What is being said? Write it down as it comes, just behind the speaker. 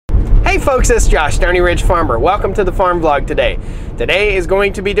Hey folks, it's Josh, Stoney Ridge Farmer. Welcome to the farm vlog today. Today is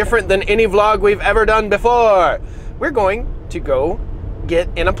going to be different than any vlog we've ever done before. We're going to go get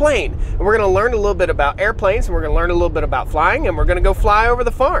in a plane. And we're going to learn a little bit about airplanes, and we're going to learn a little bit about flying, and we're going to go fly over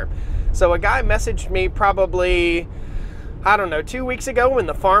the farm. So a guy messaged me probably, I don't know, 2 weeks ago when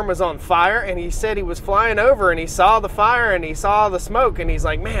the farm was on fire, and he said he was flying over and he saw the fire and he saw the smoke, and he's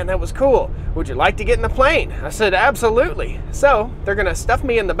like, man, that was cool. Would you like to get in the plane? I said, absolutely. So they're gonna stuff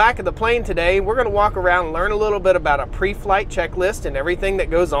me in the back of the plane today. We're gonna walk around and learn a little bit about a pre-flight checklist and everything that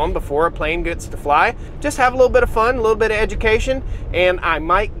goes on before a plane gets to fly. Just have a little bit of fun, a little bit of education, and I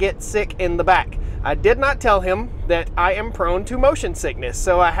might get sick in the back. I did not tell him that I am prone to motion sickness,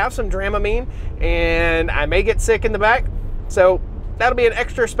 so I have some Dramamine and I may get sick in the back. So that'll be an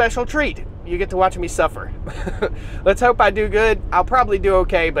extra special treat. You get to watch me suffer. Let's hope I do good. I'll probably do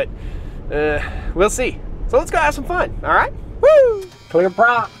okay, but we'll see. So let's go have some fun, all right? Woo! Clear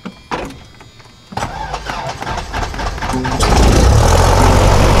prop.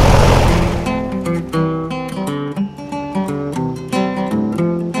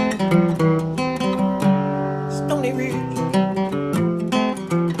 Stoney Ridge.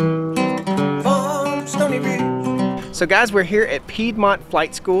 Farm, Stoney Ridge. So guys, we're here at Piedmont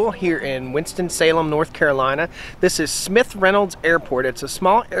Flight School here in Winston-Salem, North Carolina. This is Smith Reynolds Airport. It's a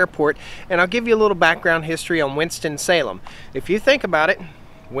small airport, and I'll give you a little background history on Winston-Salem. If you think about it,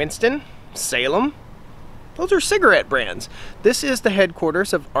 Winston, Salem, those are cigarette brands. This is the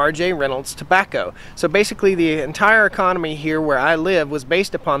headquarters of R.J. Reynolds Tobacco. So basically the entire economy here where I live was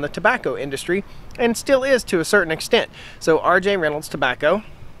based upon the tobacco industry, and still is to a certain extent. So R.J. Reynolds Tobacco,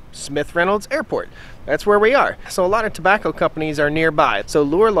 Smith Reynolds Airport. That's where we are. So a lot of tobacco companies are nearby. So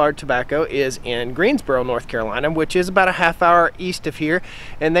Lorillard Tobacco is in Greensboro, North Carolina, which is about a half hour east of here.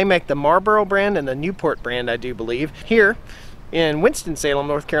 And they make the Marlboro brand and the Newport brand, I do believe. Here in Winston-Salem,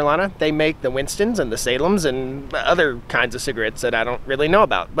 North Carolina, they make the Winstons and the Salems and other kinds of cigarettes that I don't really know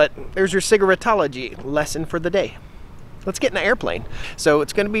about. But there's your cigarettology lesson for the day. Let's get in the airplane. So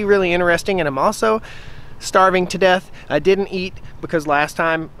it's going to be really interesting, and I'm also starving to death. I didn't eat because last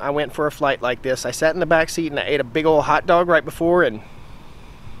time I went for a flight like this, I sat in the back seat and I ate a big old hot dog right before, and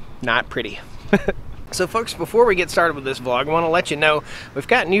not pretty. So folks, before we get started with this vlog, I want to let you know we've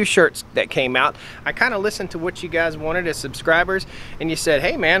got new shirts that came out. I kind of listened to what you guys wanted as subscribers, and you said,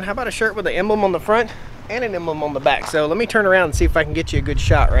 hey man, how about a shirt with an emblem on the front and an emblem on the back? So let me turn around and see if I can get you a good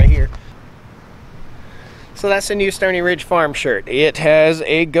shot right here. So that's the new Stoney Ridge Farm shirt. It has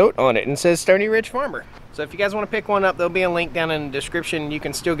a goat on it and says Stoney Ridge Farmer. So if you guys want to pick one up, there'll be a link down in the description. You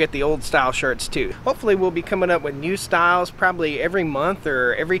can still get the old style shirts too. Hopefully we'll be coming up with new styles probably every month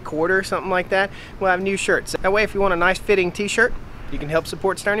or every quarter, something like that. We'll have new shirts. That way if you want a nice fitting t-shirt, you can help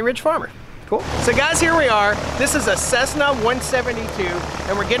support Stoney Ridge Farmer. Cool. So guys, here we are. This is a Cessna 172,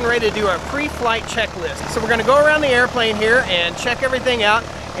 and we're getting ready to do our pre-flight checklist. So we're going to go around the airplane here and check everything out,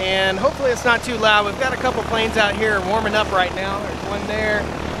 and hopefully it's not too loud. We've got a couple planes out here warming up right now. There's one there,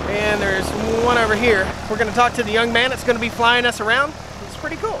 and there's one over here. We're going to talk to the young man that's going to be flying us around. It's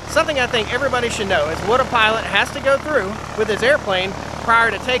pretty cool. Something I think everybody should know is what a pilot has to go through with his airplane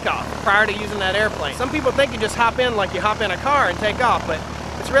prior to takeoff, prior to using that airplane. Some people think you just hop in like you hop in a car and take off, but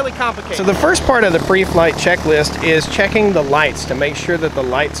it's really complicated. So the first part of the pre-flight checklist is checking the lights to make sure that the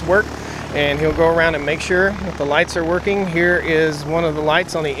lights work, and he'll go around and make sure that the lights are working. Here is one of the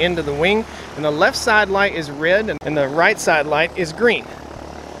lights on the end of the wing, and the left side light is red and the right side light is green.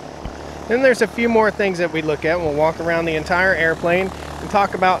 Then there's a few more things that we look at. We'll walk around the entire airplane and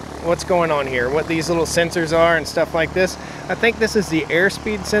talk about what's going on here, what these little sensors are and stuff like this. I think this is the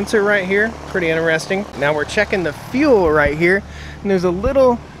airspeed sensor right here. Pretty interesting. Now we're checking the fuel right here, and there's a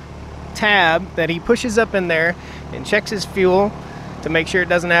little tab that he pushes up in there and checks his fuel to make sure it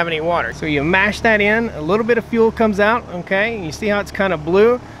doesn't have any water. So you mash that in, a little bit of fuel comes out, okay? And you see how it's kind of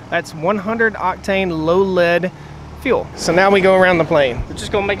blue? That's 100 octane low lead fuel. So now we go around the plane. We're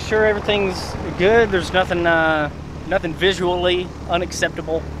just gonna make sure everything's good. There's nothing nothing visually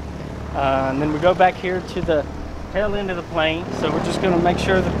unacceptable. And then we go back here to the tail end of the plane. So we're just gonna make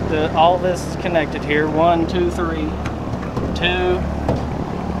sure that all this is connected here. 1, 2, 3, 2,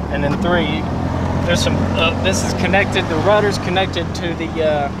 and then 3. There's some, this is connected, the rudder's connected to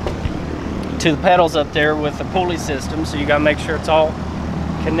the pedals up there with the pulley system. So you gotta make sure it's all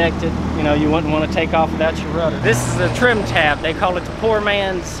connected. You know, you wouldn't want to take off without your rudder. This is the trim tab. They call it the poor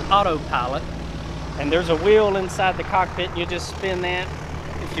man's autopilot. And there's a wheel inside the cockpit, and you just spin that.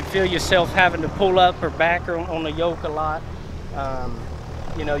 If you feel yourself having to pull up or back or on the yoke a lot,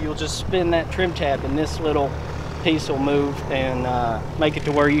 you know, you'll just spin that trim tab, and this little piece will move and make it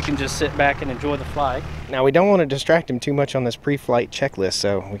to where you can just sit back and enjoy the flight. Now we don't want to distract him too much on this pre-flight checklist,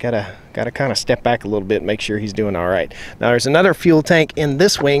 so we gotta kind of step back a little bit and make sure he's doing all right. Now there's another fuel tank in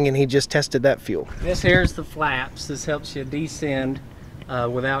this wing, and he just tested that fuel. This here's the flaps. This helps you descend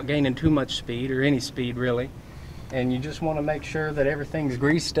without gaining too much speed, or any speed really. And you just want to make sure that everything's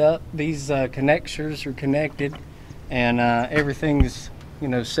greased up. These connectors are connected, and everything's, you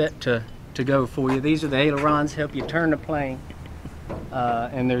know, set to go for you. These are the ailerons, help you turn the plane.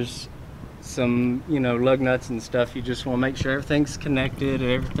 And there's some, you know, lug nuts and stuff. You just want to make sure everything's connected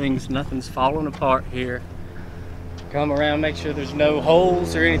and nothing's falling apart here. Come around, make sure there's no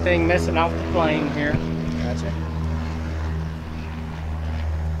holes or anything missing off the plane here. Gotcha.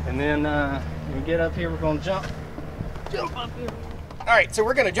 And then when we get up here, we're going to jump up here. All right, so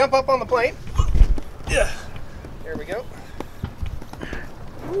we're going to jump up on the plane. Yeah. There we go.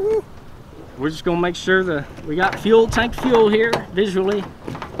 Woo. We're just going to make sure that we got tank fuel here, visually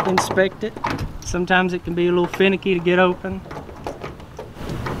inspect it. Sometimes it can be a little finicky to get open.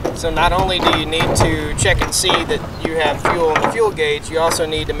 So not only do you need to check and see that you have fuel in the fuel gauge, you also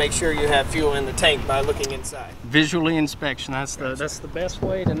need to make sure you have fuel in the tank by looking inside. Visually inspection, that's the best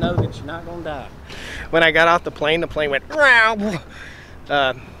way to know that you're not going to die. When I got off the plane went, "Row."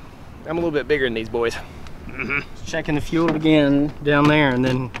 I'm a little bit bigger than these boys. Checking the fuel again down there, and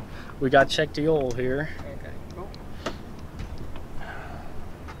then we got to check the oil here. Okay, cool.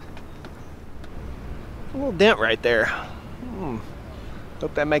 A little dent right there.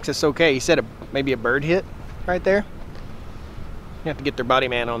 Hope that makes us okay. You said maybe a bird hit right there. You have to get their body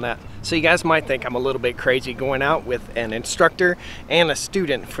man on that. So you guys might think I'm a little bit crazy going out with an instructor and a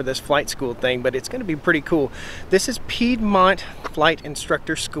student for this flight school thing, but it's going to be pretty cool. This is Piedmont Flight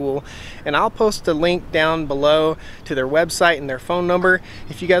Instructor School, and I'll post a link down below to their website and their phone number.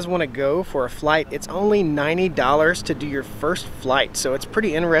 If you guys want to go for a flight, it's only $90 to do your first flight, so it's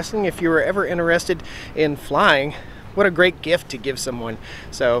pretty interesting. If you were ever interested in flying, what a great gift to give someone.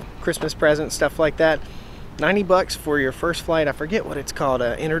 So Christmas present, stuff like that. 90 bucks for your first flight. I forget what it's called,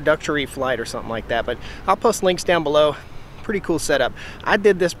 an introductory flight or something like that, but I'll post links down below. Pretty cool setup. I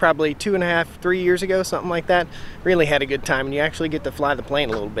did this probably 2.5, 3 years ago, something like that. Really had a good time, and you actually get to fly the plane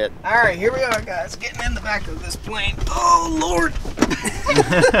a little bit. All right, here we are, guys, getting in the back of this plane. Oh, Lord.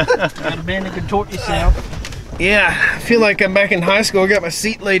 Gotta bend and contort yourself. Yeah, I feel like I'm back in high school. I got my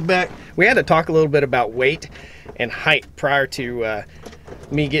seat laid back. We had to talk a little bit about weight and height prior to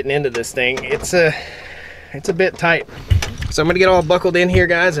me getting into this thing. It's a bit tight. So I'm gonna get all buckled in here,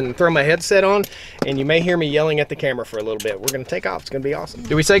 guys, and throw my headset on, and you may hear me yelling at the camera for a little bit. We're gonna take off. It's gonna be awesome.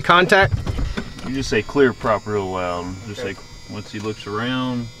 Do we say contact? You just say clear, proper, real loud. Just say, once he looks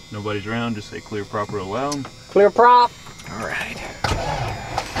around, nobody's around, just say clear, proper, real loud. Clear prop. All right.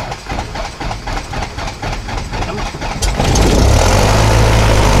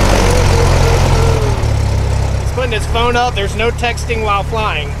 He's putting his phone up. There's no texting while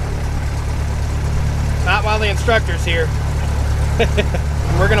flying. Not while the instructor's here.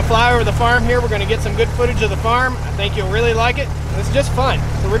 We're gonna fly over the farm here. We're gonna get some good footage of the farm. I think you'll really like it. It's just fun.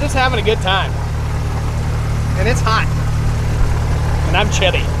 So we're just having a good time. And it's hot. And I'm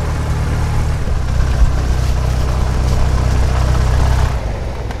chilly.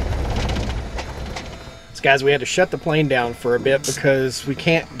 So guys, we had to shut the plane down for a bit because we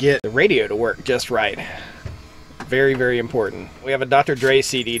can't get the radio to work just right. Very, very important. We have a Dr. Dre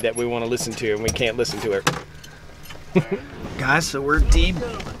CD that we want to listen to, and we can't listen to it. Guys, so we're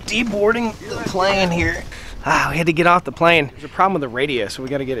deboarding the plane here. We had to get off the plane. There's a problem with the radio, so we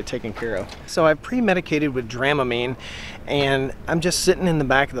got to get it taken care of. So I pre-medicated with Dramamine, and I'm just sitting in the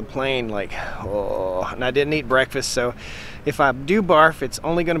back of the plane like, oh, and I didn't eat breakfast, so if I do barf, it's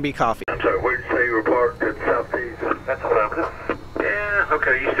only going to be coffee. I'm sorry, where did you say you were parked? At Southeast. That's all. Yeah,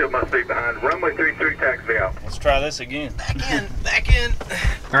 okay, you still must be behind. Runway 33, taxi out. Let's try this again. Back in.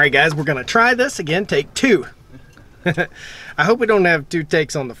 All right, guys, we're gonna try this again, take 2. I hope we don't have 2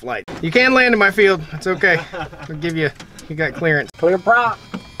 takes on the flight. You can land in my field, it's okay. I'll give you got clearance. Clear prop.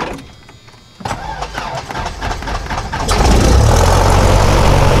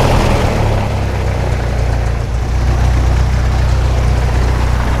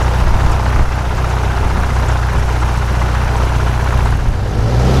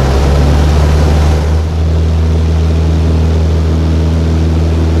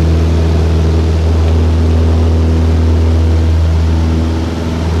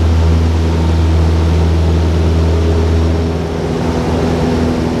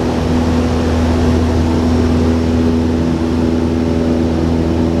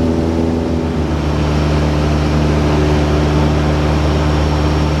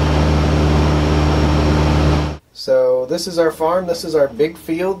 this is our farm. This is our big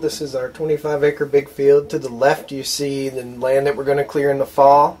field. This is our 25-acre big field. To the left you see the land that we're going to clear in the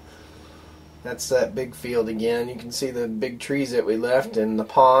fall. That's that big field again. You can see the big trees that we left in the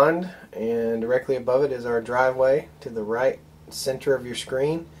pond, and directly above it is our driveway to the right center of your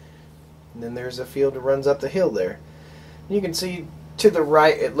screen. And then there's a field that runs up the hill there. You can see to the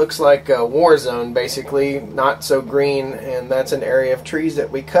right it looks like a war zone, basically, not so green, and that's an area of trees that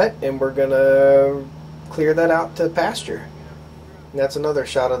we cut, and we're going to clear that out to pasture. And that's another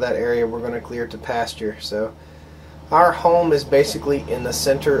shot of that area we're going to clear to pasture. So our home is basically in the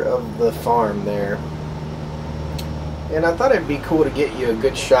center of the farm there. And I thought it'd be cool to get you a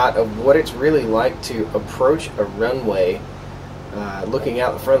good shot of what it's really like to approach a runway looking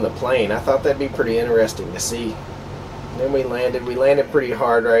out in front of the plane. I thought that'd be pretty interesting to see. Then we landed pretty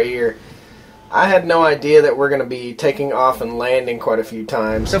hard right here. I had no idea that we're going to be taking off and landing quite a few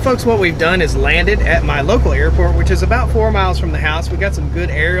times. So folks, what we've done is landed at my local airport, which is about 4 miles from the house. We got some good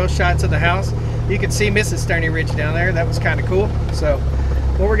aerial shots of the house. You can see Mrs. Stoney Ridge down there. That was kind of cool. So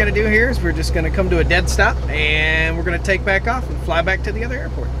what we're going to do here is we're just going to come to a dead stop, and we're going to take back off and fly back to the other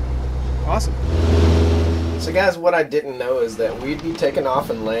airport. Awesome. So guys, what I didn't know is that we'd be taking off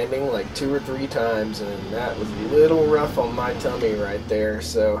and landing like 2 or 3 times, and that was a little rough on my tummy right there.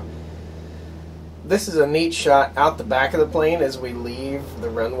 So this is a neat shot out the back of the plane as we leave the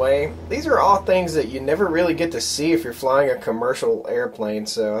runway. These are all things that you never really get to see if you're flying a commercial airplane,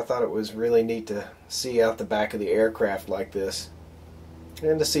 so I thought it was really neat to see out the back of the aircraft like this.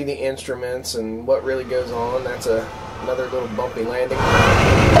 And to see the instruments and what really goes on. That's another little bumpy landing.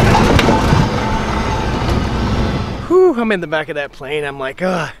 Whew, I'm in the back of that plane. I'm like,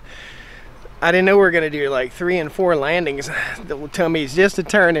 ugh. I didn't know we were going to do like 3 and 4 landings. The tummy's just a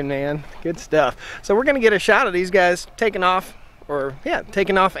turning, man. Good stuff. So we're going to get a shot of these guys taking off, or yeah,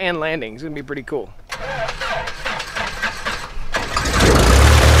 taking off and landing. It's going to be pretty cool.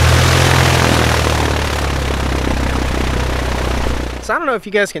 So I don't know if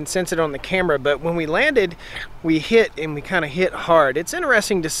you guys can sense it on the camera, but when we landed, we hit, and we kind of hit hard. It's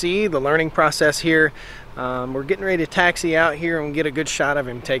interesting to see the learning process here. We're getting ready to taxi out here and get a good shot of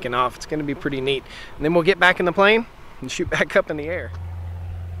him taking off. It's going to be pretty neat. And then we'll get back in the plane and shoot back up in the air.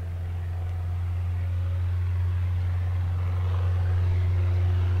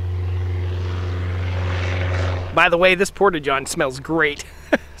 By the way, this Porta-John smells great.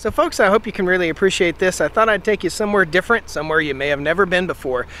 So folks, I hope you can really appreciate this. I thought I'd take you somewhere different, somewhere you may have never been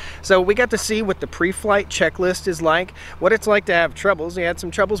before. So we got to see what the pre-flight checklist is like, what it's like to have troubles. We had some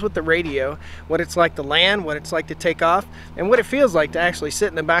troubles with the radio, what it's like to land, what it's like to take off, and what it feels like to actually sit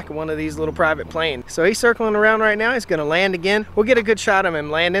in the back of one of these little private planes. So he's circling around right now. He's going to land again. We'll get a good shot of him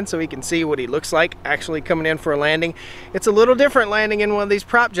landing so we can see what he looks like actually coming in for a landing. It's a little different landing in one of these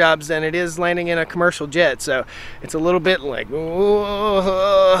prop jobs than it is landing in a commercial jet. So it's a little bit like,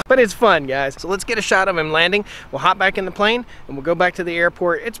 whoa. But it's fun, guys. So let's get a shot of him landing. We'll hop back in the plane and we'll go back to the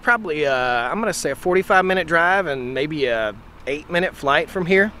airport. It's probably, I'm gonna say a 45-minute drive and maybe a 8-minute flight from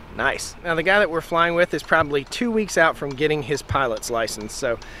here. Nice. Now the guy that we're flying with is probably 2 weeks out from getting his pilot's license.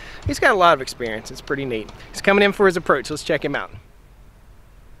 So he's got a lot of experience. It's pretty neat. He's coming in for his approach. Let's check him out.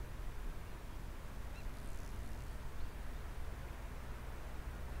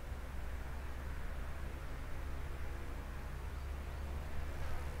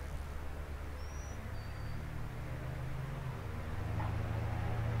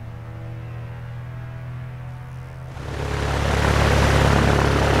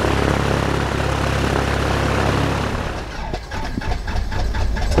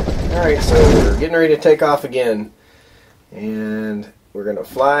 Alright, so we're getting ready to take off again, and we're going to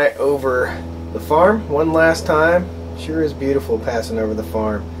fly over the farm one last time. Sure is beautiful passing over the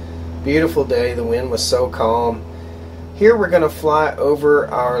farm. Beautiful day, the wind was so calm. Here we're going to fly over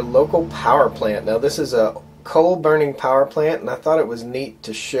our local power plant. Now this is a coal burning power plant, and I thought it was neat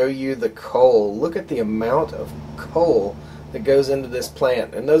to show you the coal. Look at the amount of coal that goes into this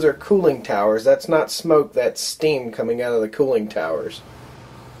plant, and those are cooling towers. That's not smoke, that's steam coming out of the cooling towers.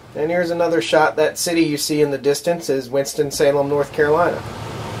 And here's another shot. That city you see in the distance is Winston-Salem, North Carolina.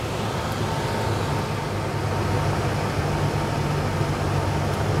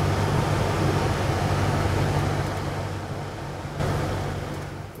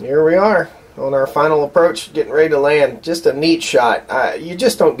 Here we are on our final approach, getting ready to land. Just a neat shot. You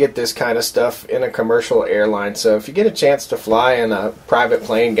just don't get this kind of stuff in a commercial airline, so if you get a chance to fly in a private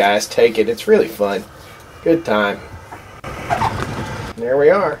plane, guys, take it. It's really fun. Good time. There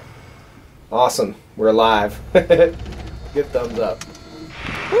we are. Awesome. We're alive. Good thumbs up.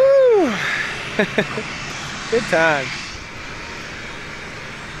 Woo! Good time.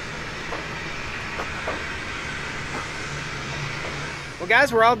 Well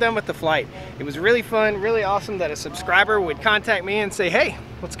guys, we're all done with the flight. It was really fun, really awesome that a subscriber would contact me and say, hey,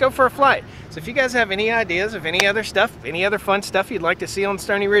 let's go for a flight. So if you guys have any ideas of any other stuff, any other fun stuff you'd like to see on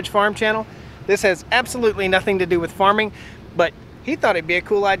Stoney Ridge Farm Channel, this has absolutely nothing to do with farming, but he thought it'd be a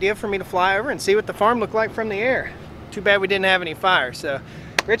cool idea for me to fly over and see what the farm looked like from the air. Too bad we didn't have any fire. So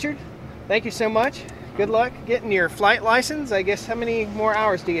Richard, thank you so much. Good luck getting your flight license. I guess how many more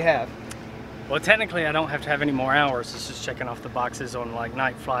hours do you have? Well, technically, I don't have to have any more hours. It's just checking off the boxes on like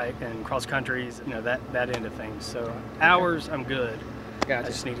night flight and cross countries, you know, that end of things. So hours, I'm good. Gotcha. I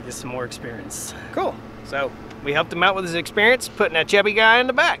just need to get some more experience. Cool. So we helped him out with his experience, putting that chubby guy in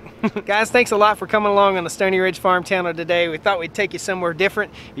the back. Guys, thanks a lot for coming along on the Stoney Ridge Farm Channel today. We thought we'd take you somewhere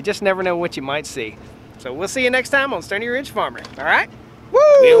different. You just never know what you might see. So we'll see you next time on Stoney Ridge Farmer. All right? Woo!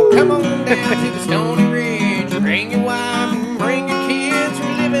 Well, come on down to the Stoney Ridge. Bring your wife and bring your kids.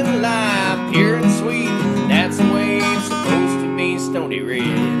 We're living life pure and sweet. That's the way it's supposed to be, Stoney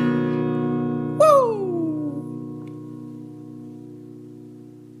Ridge.